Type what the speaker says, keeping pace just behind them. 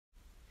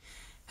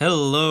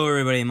Hello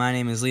everybody, my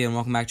name is Leo and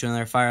welcome back to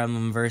another Fire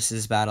Emblem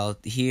VS Battle.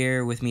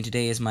 Here with me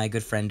today is my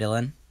good friend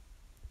Dylan.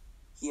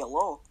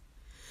 Hello.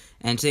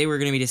 And today we're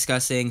going to be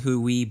discussing who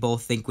we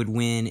both think would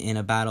win in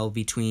a battle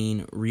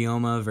between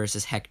Ryoma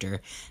versus Hector.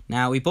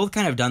 Now, we both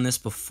kind of done this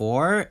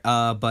before,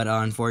 but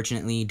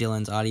unfortunately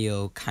Dylan's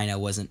audio kind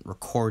of wasn't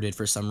recorded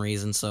for some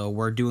reason, so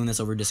we're doing this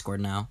over Discord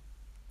now.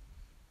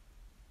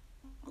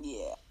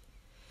 Yeah.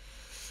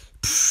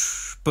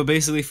 But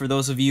basically, for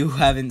those of you who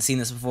haven't seen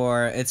this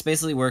before, it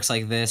basically works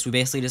like this. We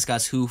basically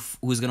discuss who's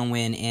going to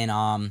win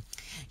in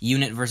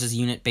unit versus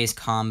unit based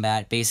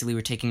combat. Basically,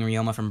 we're taking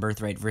Ryoma from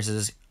Birthright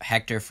versus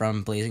Hector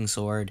from Blazing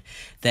Sword.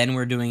 Then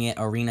we're doing it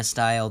arena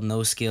style,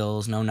 no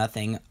skills, no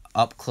nothing,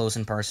 up close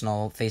and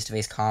personal,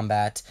 face-to-face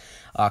combat,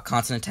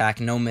 constant attack,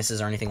 no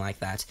misses or anything like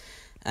that.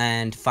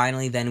 And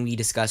finally, then we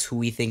discuss who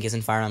we think is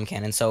in Fire Emblem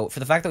canon. So,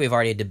 for the fact that we've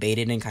already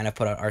debated and kind of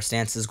put out our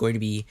stance is going to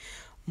be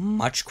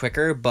much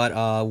quicker, but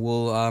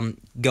we'll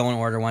go in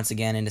order once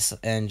again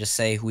and just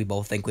say who we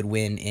both think would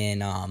win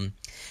in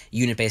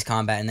unit-based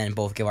combat, and then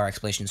both give our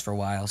explanations for a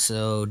while.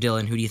 So,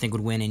 Dylan, who do you think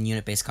would win in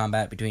unit-based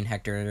combat between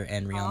Hector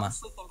and Ryoma? I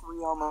honestly think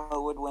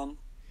Ryoma would win.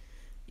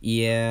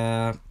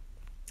 Yeah.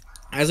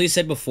 As we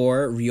said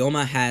before,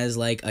 Ryoma has,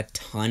 like, a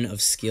ton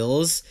of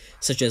skills,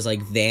 such as,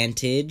 like,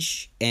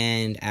 Vantage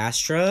and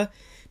Astra,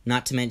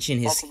 not to mention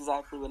his... That's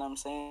exactly what I'm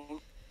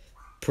saying.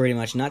 Pretty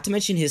much. Not to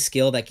mention his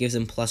skill that gives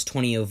him plus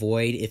 20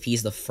 avoid if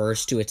he's the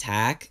first to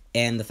attack.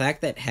 And the fact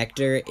that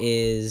Hector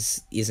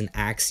is an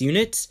axe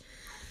unit,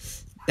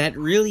 that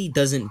really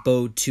doesn't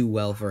bode too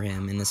well for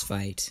him in this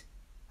fight.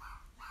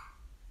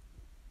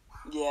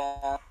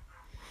 Yeah.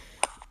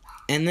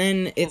 And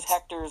then Because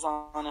Hector is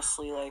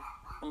honestly, like,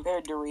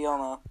 compared to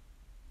Ryoma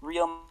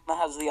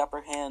has the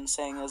upper hand,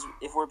 saying as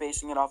if we're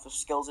basing it off of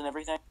skills and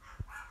everything,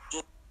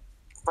 just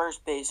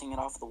first basing it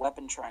off of the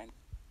weapon triangle.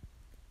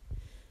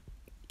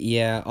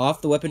 Yeah,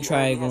 off the weapon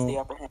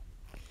triangle.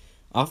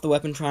 Off the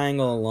weapon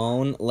triangle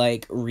alone,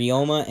 like,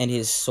 Ryoma and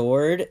his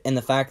sword, and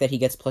the fact that he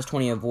gets plus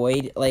 20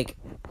 avoid, like,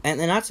 and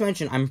not to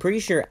mention, I'm pretty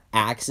sure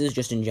axes,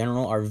 just in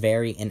general, are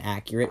very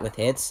inaccurate with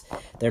hits.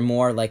 They're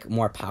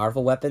more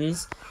powerful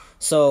weapons.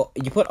 So,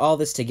 you put all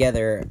this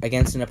together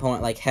against an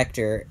opponent like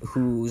Hector,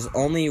 whose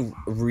only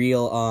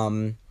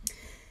real,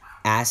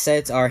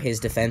 assets are his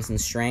defense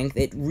and strength,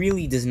 it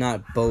really does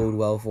not bode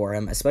well for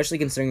him, especially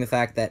considering the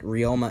fact that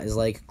Ryoma is,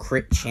 like,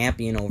 crit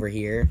champion over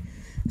here.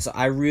 So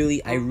I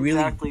really...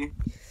 Exactly.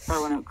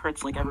 Or when it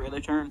crits, like, every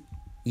other turn.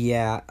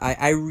 Yeah,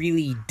 I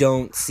really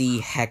don't see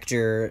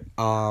Hector,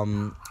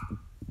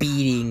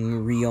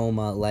 beating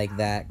Ryoma like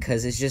that,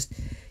 because it's just...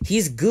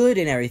 He's good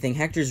and everything.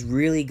 Hector's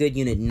really good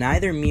unit.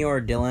 Neither me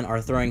or Dylan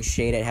are throwing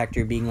shade at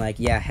Hector, being like,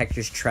 yeah,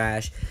 Hector's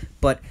trash.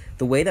 But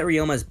the way that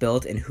Ryoma's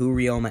built and who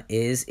Ryoma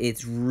is,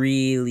 it's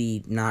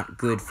really not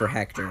good for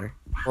Hector.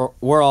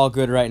 We're all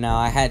good right now.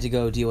 I had to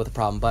go deal with the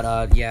problem.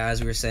 But, yeah, as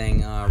we were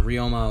saying,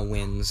 Ryoma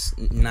wins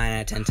 9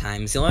 out of 10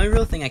 times. The only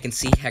real thing I can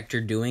see Hector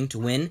doing to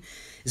win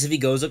is if he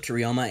goes up to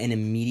Ryoma and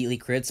immediately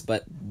crits,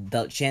 but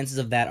the chances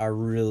of that are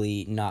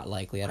really not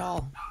likely at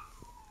all.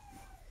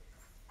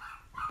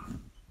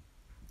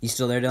 You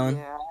still there, Dylan?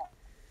 Yeah.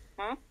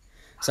 Hmm?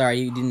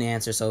 Sorry, you didn't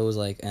answer, so it was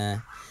like, eh.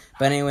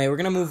 But anyway, we're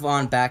gonna move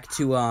on back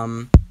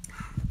to,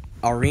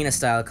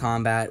 arena-style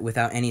combat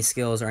without any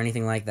skills or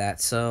anything like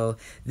that. So,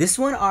 this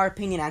one, our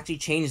opinion actually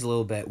changed a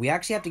little bit. We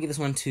actually have to give this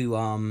one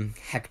to,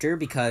 Hector,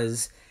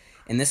 because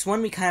in this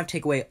one, we kind of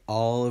take away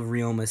all of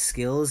Ryoma's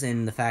skills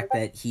and the fact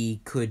that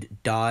he could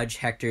dodge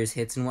Hector's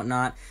hits and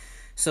whatnot.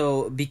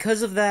 So,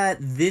 because of that,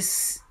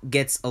 this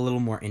gets a little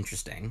more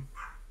interesting.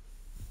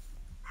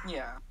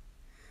 Yeah.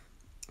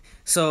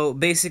 So,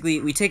 basically,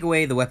 we take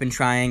away the weapon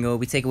triangle,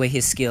 we take away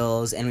his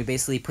skills, and we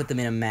basically put them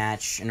in a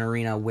match, an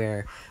arena,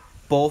 where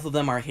both of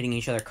them are hitting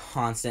each other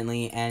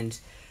constantly, and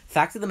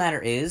fact of the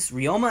matter is,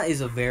 Ryoma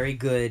is a very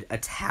good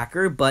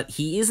attacker, but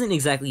he isn't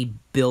exactly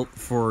built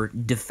for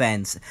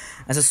defense.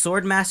 As a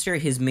sword master,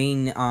 his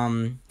main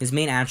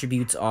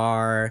attributes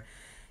are,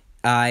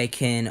 I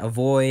can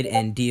avoid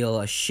and deal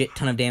a shit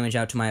ton of damage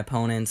out to my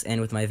opponents,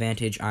 and with my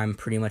Vantage, I'm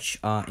pretty much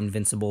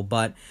invincible,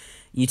 but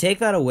you take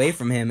that away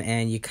from him,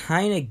 and you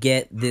kind of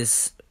get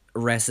this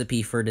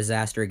recipe for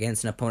disaster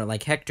against an opponent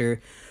like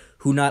Hector,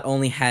 who not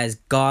only has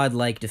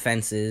godlike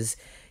defenses,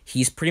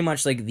 he's pretty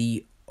much like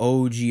the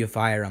OG of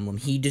Fire Emblem.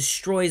 He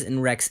destroys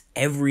and wrecks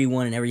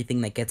everyone and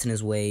everything that gets in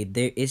his way.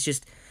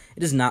 It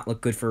does not look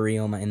good for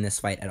Ryoma in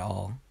this fight at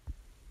all.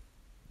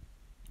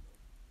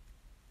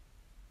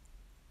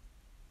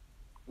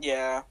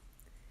 Yeah.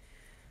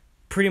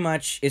 Pretty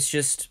much, it's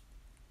just...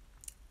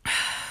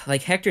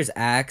 Like, Hector's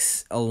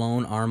axe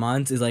alone,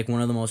 Armand's, is like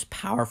one of the most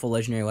powerful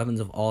legendary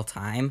weapons of all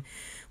time.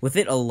 With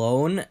it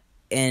alone,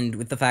 and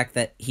with the fact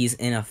that he's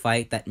in a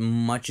fight that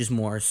much is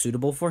more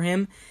suitable for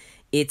him,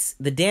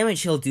 the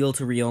damage he'll deal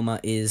to Ryoma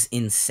is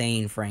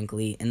insane,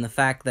 frankly. And the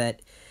fact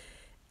that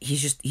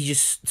he's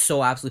just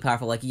so absolutely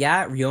powerful. Like,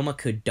 yeah, Ryoma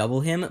could double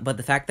him, but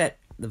the fact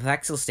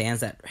still stands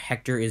that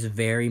Hector is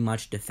very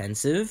much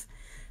defensive.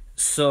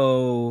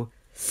 So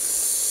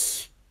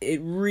it's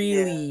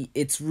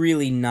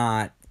really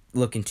not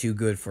looking too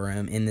good for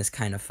him in this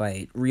kind of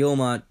fight.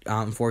 Ryoma,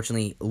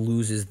 unfortunately,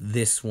 loses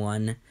this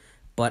one,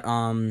 but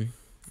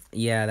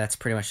yeah, that's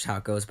pretty much how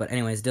it goes. But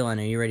anyways, Dylan,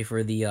 are you ready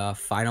for the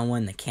final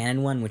one, the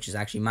canon one, which is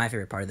actually my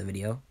favorite part of the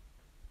video?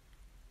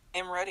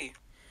 I'm ready.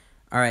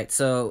 All right,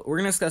 so we're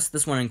gonna discuss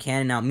this one in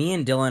canon. Now, me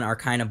and Dylan are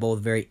kind of both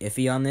very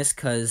iffy on this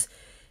because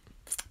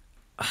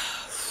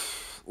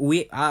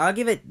I'll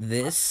give it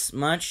this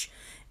much.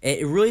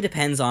 It really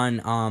depends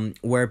on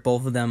where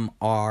both of them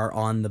are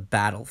on the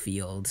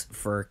battlefield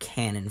for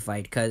canon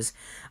fight. Because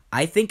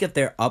I think if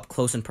they're up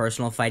close and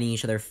personal, fighting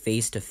each other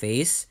face to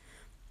face,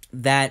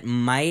 that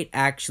might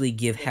actually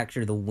give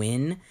Hector the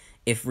win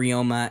if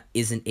Ryoma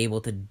isn't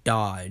able to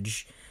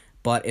dodge.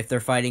 But if they're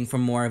fighting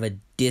from more of a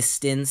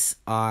distance,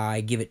 I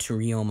give it to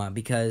Ryoma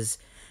because,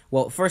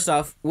 well, first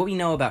off, what we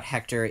know about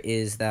Hector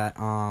is that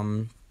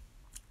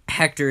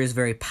Hector is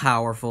very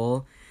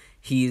powerful.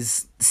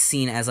 He's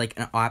seen as like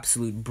an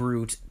absolute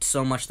brute,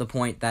 so much to the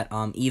point that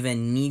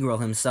even Negro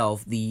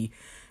himself, the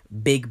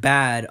big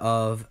bad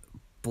of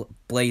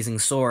Blazing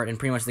Sword, and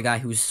pretty much the guy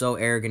who's so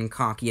arrogant and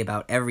cocky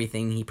about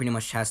everything, he pretty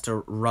much has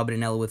to rub it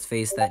in Elwood's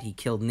face that he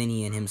killed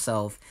Ninian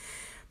himself.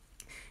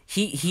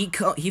 He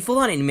full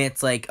on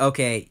admits, like,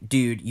 okay,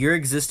 dude, your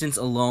existence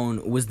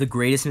alone was the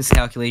greatest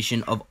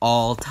miscalculation of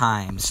all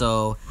time.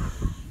 So,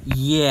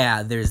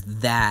 yeah, there's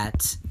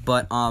that.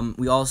 But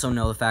we also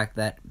know the fact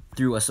that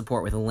through a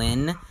support with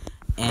Lyn,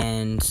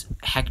 and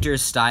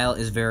Hector's style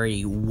is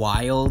very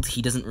wild.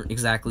 He doesn't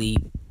exactly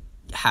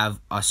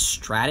have a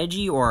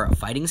strategy or a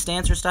fighting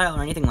stance or style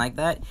or anything like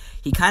that.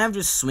 He kind of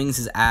just swings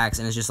his axe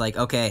and is just like,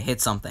 okay,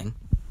 hit something.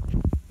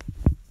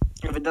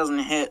 If it doesn't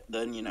hit,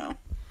 then, you know.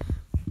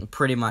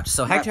 Pretty much.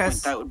 So Hector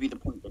has... that would be the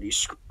point that he's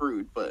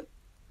screwed, but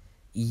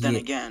then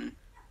again...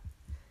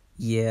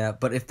 Yeah,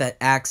 but if that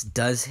axe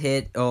does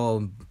hit,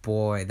 oh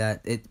boy,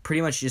 it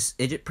pretty much just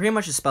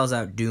spells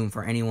out doom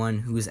for anyone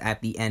who's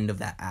at the end of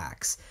that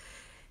axe.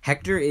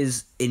 Hector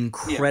is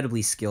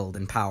incredibly skilled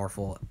and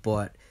powerful,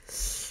 but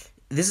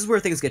this is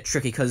where things get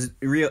tricky because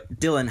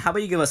Dylan, how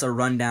about you give us a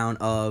rundown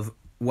of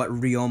what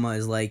Ryoma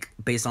is like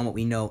based on what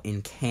we know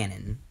in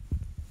canon?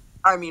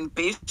 I mean,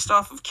 based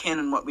off of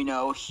canon, what we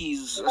know,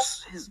 his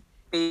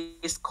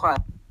base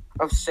class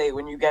of, say,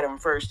 when you get him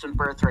first in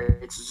birth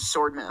rates is a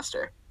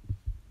swordmaster.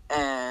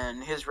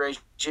 And his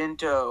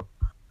Reginto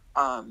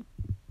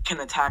can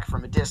attack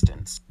from a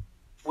distance,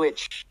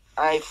 which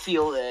I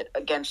feel that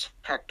against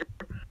Hector,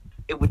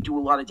 it would do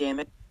a lot of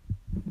damage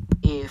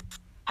if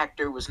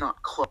Hector was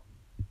not close.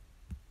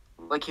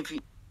 Like, if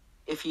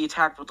he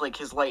attacked with, like,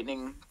 his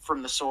lightning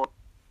from the sword,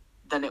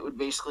 then it would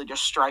basically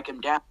just strike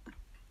him down.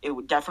 It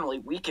would definitely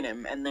weaken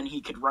him, and then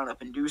he could run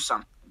up and do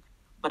something.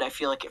 But I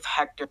feel like if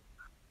Hector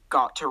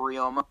got to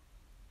Ryoma,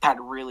 that'd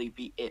really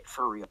be it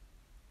for Ryoma.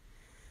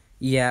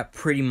 Yeah,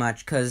 pretty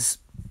much, because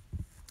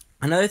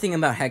another thing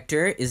about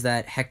Hector is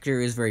that Hector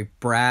is very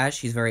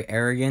brash, he's very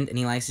arrogant, and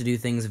he likes to do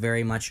things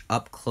very much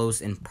up close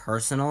and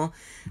personal,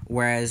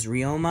 whereas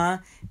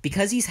Ryoma,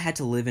 because he's had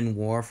to live in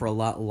war for a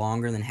lot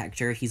longer than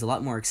Hector, he's a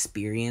lot more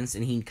experienced,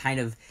 and he kind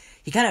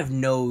of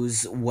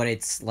knows what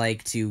it's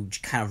like to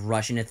kind of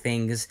rush into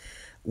things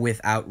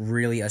without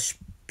really a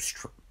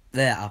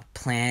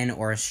plan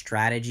or a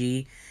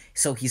strategy.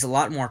 So he's a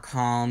lot more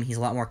calm, he's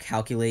a lot more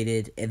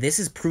calculated. This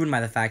is proven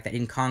by the fact that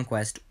in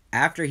Conquest,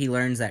 after he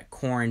learns that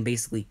Corrin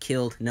basically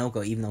killed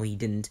Hinoko, even though he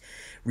didn't,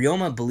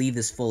 Ryoma believed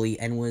this fully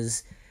and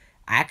was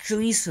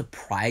actually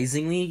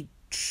surprisingly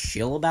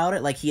chill about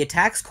it. Like, he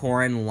attacks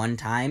Corrin one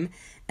time,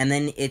 and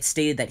then it's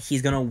stated that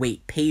he's gonna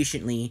wait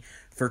patiently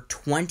for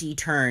 20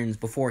 turns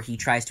before he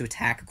tries to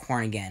attack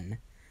Corrin again.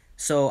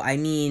 So, I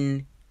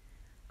mean...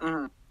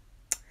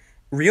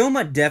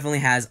 Ryoma definitely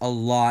has a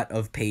lot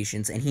of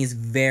patience, and he's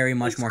very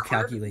much more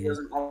calculated. He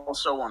doesn't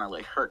also want to,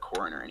 like, hurt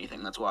Corrin or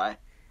anything, that's why.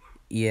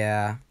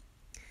 Yeah.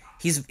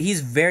 He's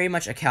very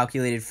much a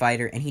calculated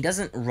fighter, and he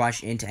doesn't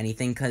rush into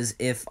anything, because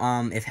if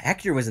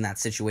Hector was in that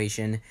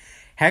situation,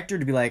 Hector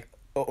would be like,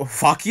 oh,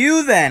 fuck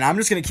you then, I'm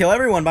just gonna kill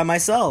everyone by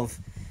myself.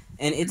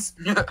 And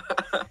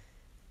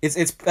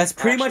that's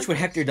pretty much what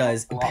Hector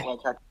does.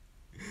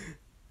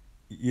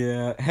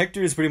 Yeah,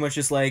 Hector is pretty much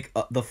just like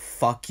the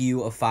fuck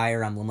you of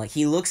Fire Emblem. Like,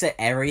 he looks at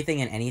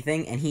everything and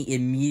anything, and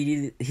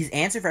his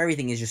answer for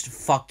everything is just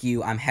fuck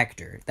you, I'm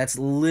Hector. That's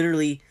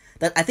literally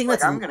that. I think like,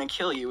 that's. I'm gonna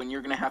kill you, and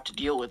you're gonna have to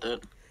deal with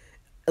it.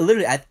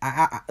 Literally,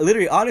 I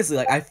literally, honestly,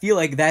 like, I feel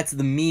like that's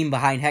the meme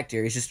behind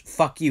Hector. It's just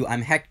fuck you,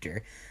 I'm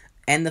Hector,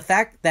 and the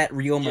fact that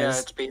Ryoma. Yeah,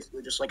 it's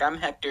basically just like, I'm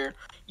Hector.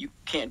 You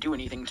can't do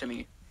anything to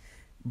me.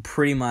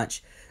 Pretty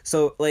much.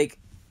 So, like,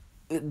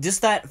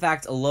 just that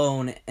fact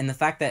alone, and the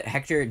fact that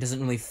Hector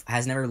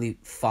has never really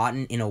fought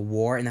in a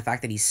war, and the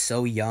fact that he's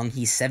so young,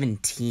 he's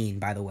 17,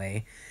 by the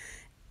way,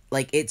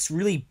 like, it's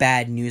really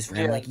bad news for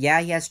him. Yeah. Like, yeah,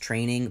 he has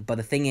training, but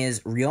the thing is,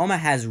 Ryoma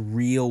has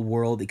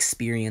real-world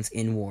experience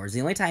in wars.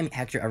 The only time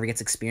Hector ever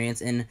gets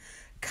experience in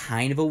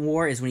kind of a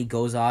war is when he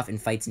goes off and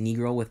fights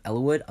Negro with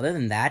Elwood. Other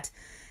than that,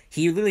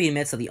 he literally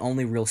admits that the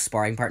only real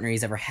sparring partner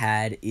he's ever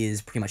had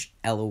is pretty much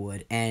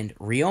Elwood, and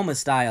Ryoma's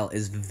style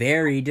is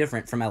very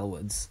different from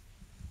Elwood's.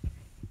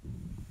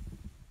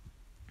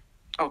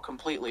 Oh,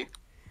 completely.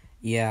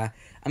 Yeah.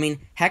 I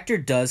mean, Hector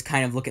does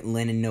kind of look at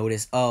Lin and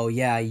notice, oh,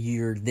 yeah,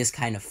 you're this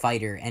kind of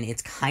fighter. And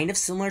it's kind of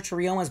similar to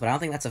Ryoma's, but I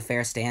don't think that's a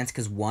fair stance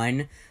because,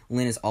 one,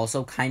 Lin is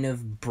also kind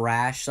of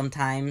brash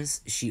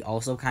sometimes. She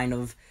also kind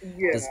of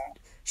does. Yeah.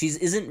 She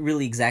isn't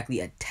really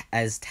exactly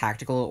as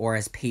tactical or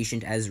as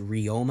patient as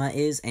Ryoma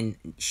is, and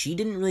she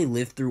didn't really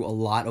live through a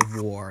lot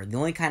of war. The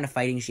only kind of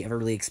fighting she ever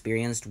really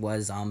experienced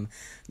was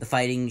the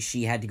fighting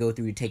she had to go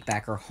through to take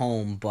back her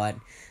home, but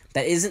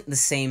that isn't the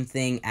same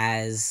thing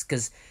as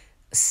because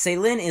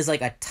Ceylin is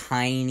like a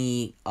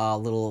tiny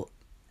little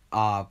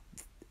uh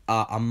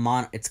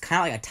it's kind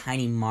of like a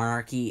tiny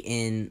monarchy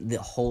in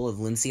the whole of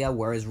Lincia,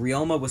 whereas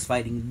Ryoma was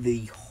fighting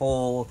the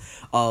whole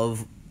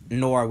of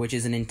Nor, which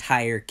is an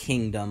entire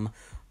kingdom,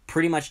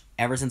 pretty much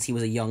ever since he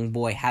was a young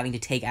boy, having to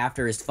take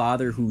after his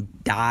father who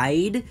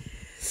died.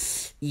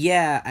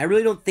 Yeah, I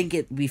really don't think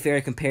it'd be fair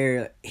to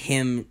compare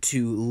him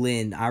to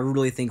Lin. I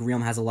really think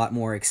Ryoma has a lot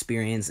more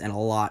experience and a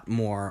lot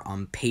more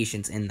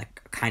patience in the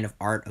kind of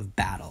art of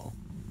battle.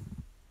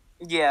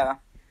 Yeah.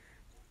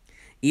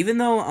 Even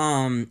though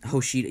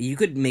Hoshido, you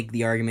could make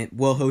the argument,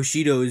 well,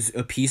 Hoshido's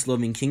a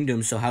peace-loving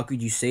kingdom, so how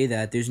could you say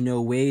that? There's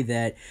no way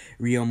that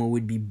Ryoma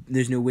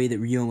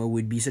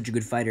would be such a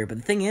good fighter. But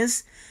the thing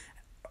is,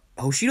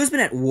 Hoshido's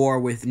been at war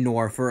with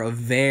Nor for a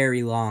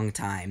very long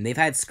time. They've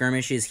had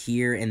skirmishes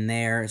here and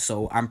there,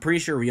 so I'm pretty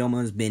sure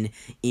Ryoma's been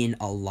in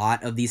a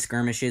lot of these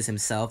skirmishes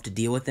himself to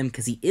deal with them,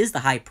 because he is the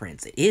High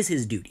Prince. It is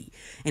his duty.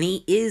 And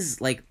he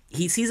is, like,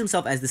 he sees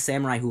himself as the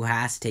samurai who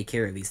has to take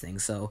care of these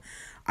things, so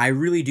I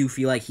really do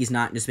feel like he's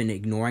not just been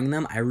ignoring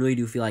them. I really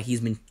do feel like he's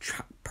been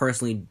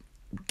personally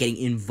getting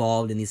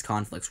involved in these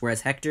conflicts.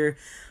 Whereas Hector,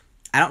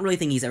 I don't really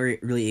think he's ever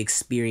really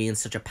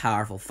experienced such a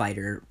powerful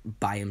fighter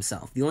by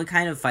himself. The only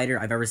kind of fighter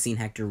I've ever seen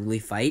Hector really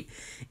fight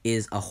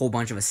is a whole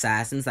bunch of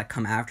assassins that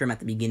come after him at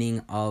the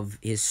beginning of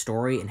his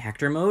story in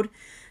Hector mode.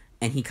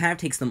 And he kind of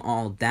takes them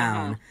all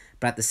down.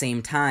 But at the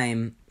same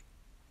time,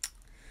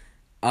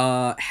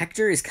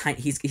 Hector is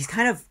he's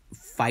kind of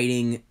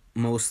fighting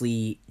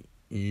mostly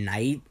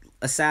knight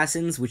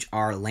assassins, which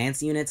are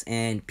lance units,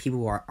 and people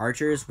who are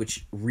archers,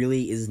 which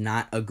really is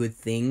not a good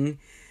thing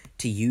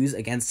to use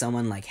against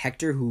someone like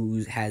Hector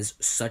who has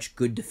such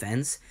good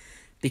defense,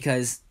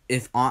 because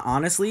if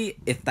honestly,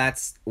 if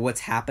that's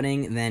what's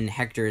happening, then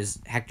Hector's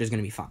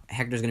gonna be fine.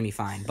 Hector's gonna be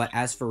fine. But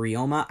as for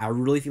Ryoma, I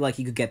really feel like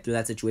he could get through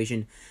that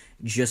situation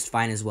just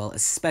fine as well,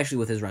 especially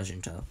with his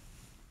Rajinto.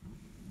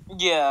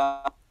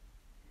 Yeah.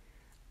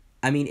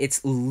 I mean,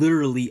 it's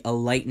literally a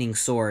lightning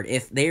sword.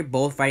 If they're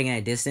both fighting at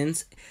a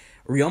distance,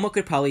 Ryoma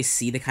could probably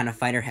see the kind of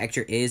fighter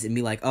Hector is and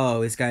be like,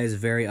 oh, this guy is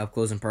very up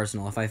close and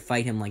personal. If I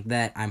fight him like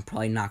that, I'm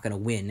probably not going to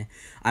win.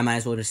 I might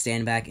as well just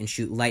stand back and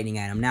shoot lightning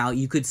at him. Now,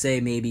 you could say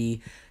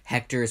maybe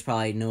Hector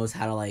probably knows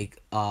how to,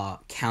 like,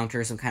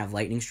 counter some kind of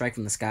lightning strike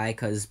from the sky,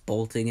 because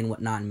bolting and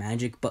whatnot and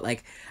magic. But,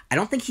 like, I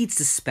don't think he'd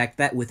suspect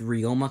that with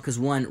Ryoma, because,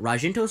 one,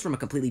 Rajinto's from a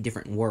completely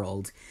different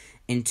world.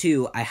 And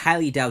two, I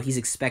highly doubt he's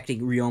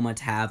expecting Ryoma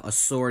to have a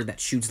sword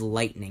that shoots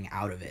lightning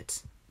out of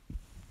it.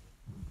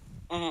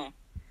 Mm-hmm.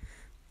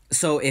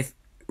 So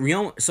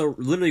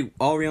literally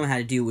all Ryoma had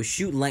to do was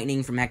shoot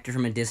lightning from Hector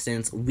from a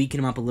distance,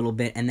 weaken him up a little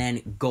bit, and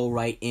then go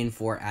right in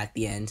for it at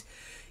the end.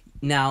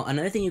 Now,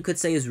 another thing you could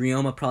say is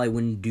Ryoma probably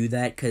wouldn't do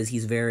that because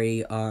he's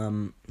very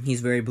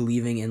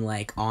believing in,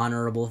 like,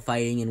 honorable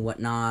fighting and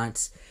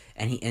whatnot,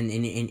 and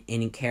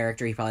in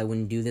character he probably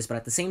wouldn't do this. But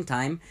at the same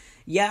time,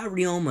 yeah,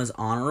 Ryoma's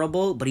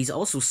honorable, but he's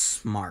also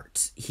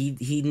smart.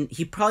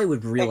 He probably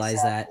would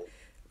realize that,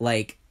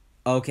 like,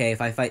 okay, if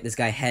I fight this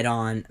guy head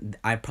on,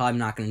 I'm probably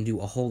not going to do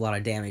a whole lot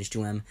of damage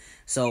to him.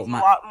 So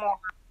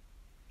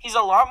he's a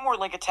lot more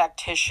like a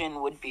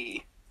tactician would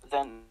be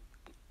than,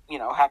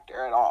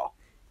 Hector at all.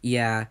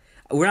 Yeah,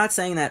 we're not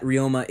saying that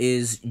Ryoma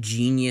is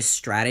genius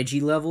strategy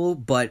level,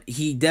 but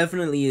he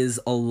definitely is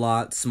a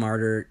lot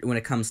smarter when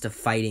it comes to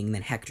fighting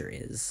than Hector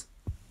is.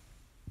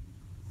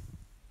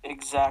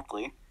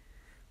 Exactly.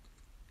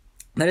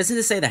 That isn't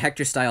to say that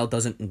Hector's style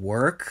doesn't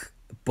work,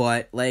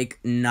 but, like,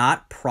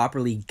 not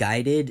properly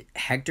guided,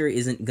 Hector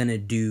isn't gonna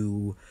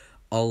do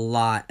a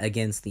lot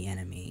against the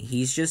enemy.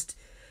 He's just...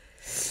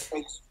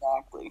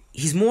 Exactly.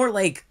 He's more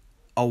like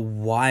a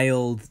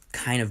wild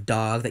kind of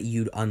dog that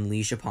you'd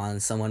unleash upon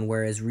someone,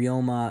 whereas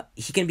Ryoma,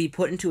 he can be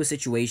put into a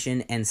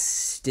situation and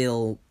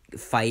still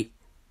fight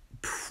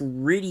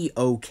pretty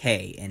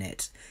okay in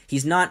it.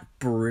 He's not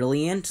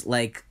brilliant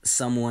like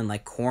someone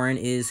like Corrin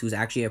is, who's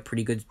actually a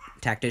pretty good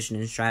tactician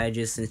and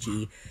strategist, since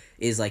he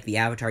is, like, the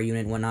Avatar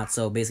unit and whatnot,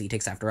 so basically he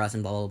takes after us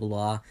and blah, blah, blah,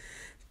 blah.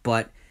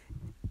 But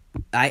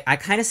I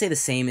kind of say the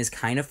same is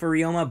kind of for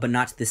Ryoma, but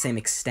not to the same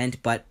extent,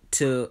 but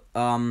to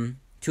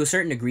a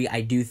certain degree,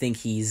 I do think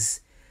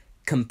he's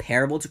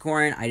comparable to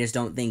Corrin. I just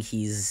don't think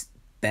he's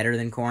better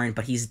than Corrin,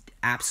 but he's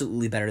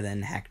absolutely better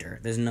than Hector.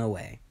 There's no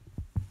way.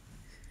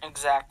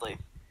 Exactly.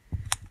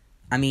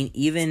 I mean,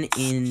 even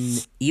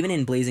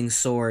in Blazing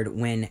Sword,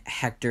 when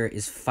Hector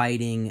is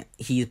fighting,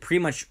 he's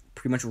pretty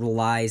pretty much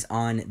relies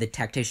on the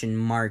tactician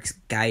Mark's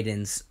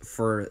guidance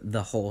for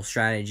the whole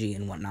strategy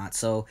and whatnot.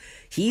 So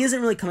he isn't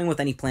really coming with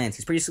any plans.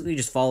 He's basically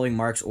just following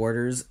Mark's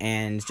orders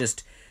and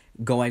just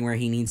going where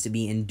he needs to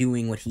be and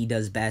doing what he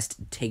does best,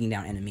 taking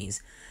down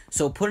enemies.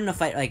 So put in a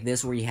fight like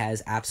this where he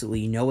has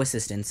absolutely no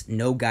assistance,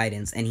 no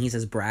guidance, and he's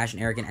as brash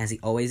and arrogant as he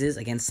always is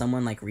against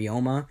someone like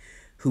Ryoma,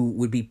 who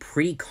would be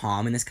pretty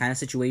calm in this kind of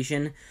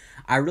situation.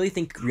 I really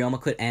think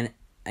Ryoma could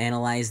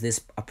analyze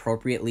this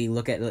appropriately,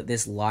 look at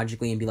this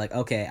logically, and be like,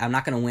 okay, I'm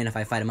not going to win if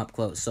I fight him up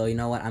close, so you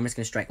know what, I'm just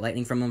going to strike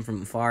lightning from him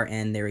from afar,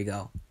 and there we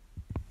go.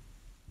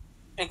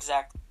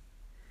 Exactly.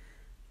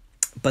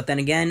 But then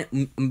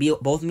again,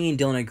 both me and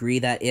Dylan agree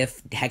that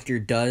if Hector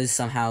does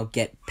somehow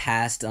get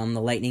past the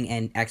lightning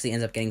and actually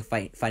ends up getting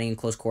fighting in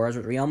close quarters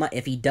with Ryoma,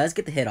 if he does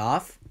get the hit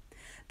off,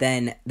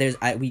 then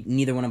we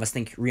neither one of us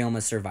think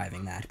Ryoma's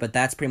surviving that. But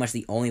that's pretty much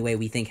the only way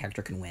we think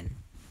Hector can win.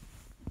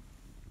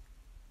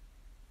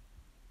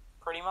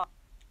 Pretty much.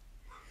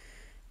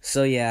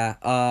 So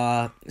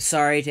yeah,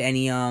 sorry to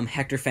any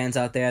Hector fans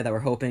out there that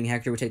were hoping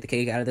Hector would take the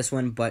cake out of this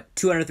one, but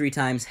 2 out of 3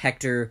 times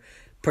Hector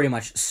pretty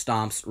much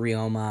stomps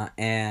Ryoma,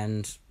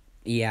 and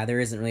yeah, there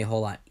isn't really a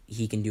whole lot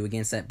he can do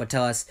against that. But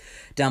tell us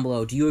down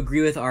below, do you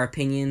agree with our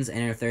opinions,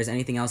 and if there's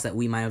anything else that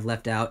we might have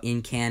left out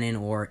in canon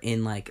or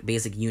in like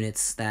basic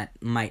units that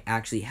might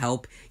actually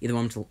help either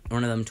one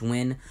of them to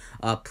win,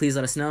 please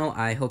let us know.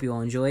 I hope you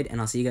all enjoyed, and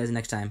I'll see you guys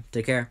next time.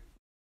 Take care.